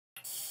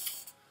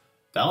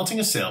Balancing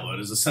a sailboat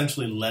is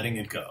essentially letting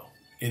it go,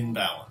 in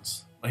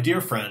balance. My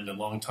dear friend and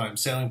longtime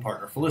sailing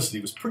partner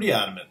Felicity was pretty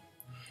adamant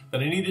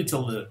that I needed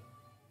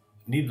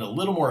a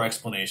little more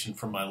explanation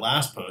from my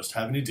last post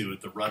having to do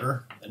with the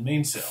rudder and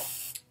mainsail.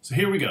 So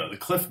here we go, the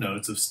cliff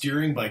notes of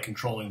steering by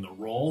controlling the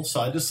roll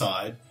side to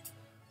side,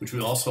 which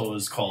we also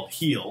is called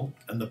heel,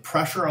 and the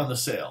pressure on the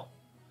sail.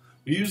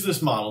 We use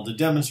this model to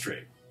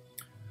demonstrate.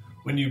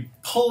 When you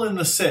pull in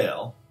the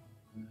sail,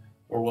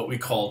 or what we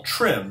call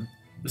trim,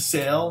 the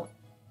sail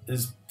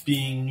is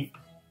being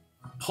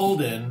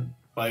pulled in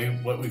by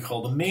what we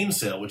call the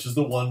mainsail, which is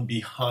the one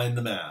behind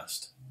the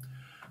mast.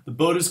 The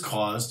boat is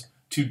caused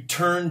to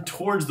turn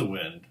towards the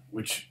wind,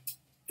 which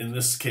in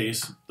this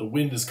case, the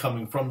wind is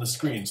coming from the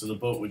screen, so the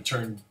boat would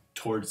turn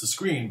towards the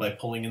screen by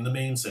pulling in the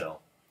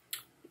mainsail.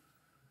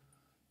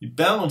 You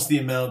balance the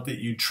amount that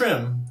you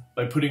trim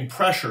by putting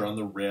pressure on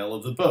the rail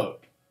of the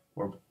boat,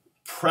 or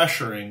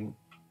pressuring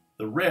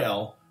the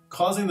rail,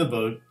 causing the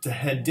boat to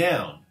head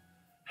down.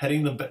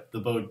 Heading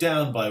the boat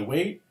down by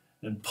weight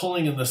and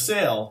pulling in the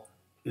sail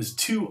is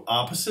two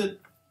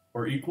opposite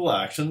or equal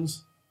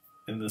actions,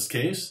 in this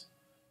case,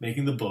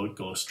 making the boat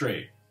go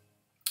straight.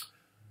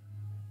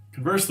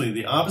 Conversely,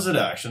 the opposite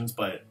actions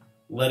by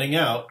letting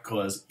out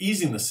cause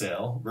easing the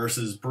sail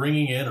versus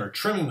bringing in or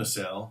trimming the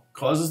sail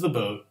causes the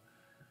boat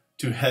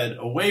to head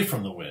away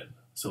from the wind.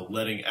 So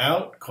letting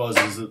out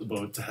causes the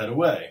boat to head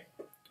away.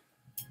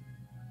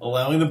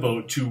 Allowing the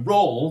boat to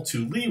roll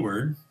to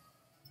leeward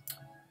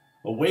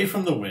away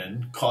from the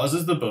wind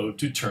causes the boat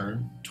to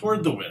turn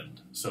toward the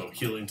wind. So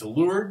heeling to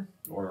leeward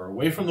or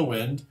away from the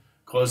wind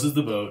causes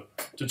the boat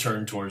to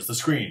turn towards the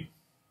screen.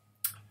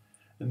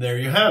 And there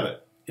you have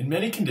it. In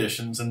many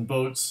conditions and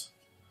boats,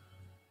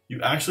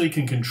 you actually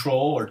can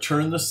control or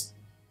turn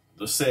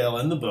the sail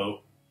and the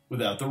boat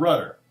without the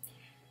rudder.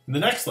 In the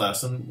next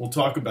lesson, we'll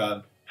talk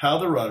about how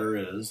the rudder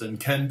is and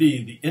can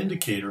be the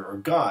indicator or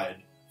guide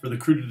for the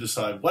crew to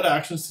decide what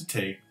actions to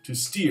take to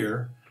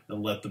steer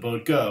and let the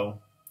boat go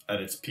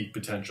at its peak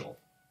potential.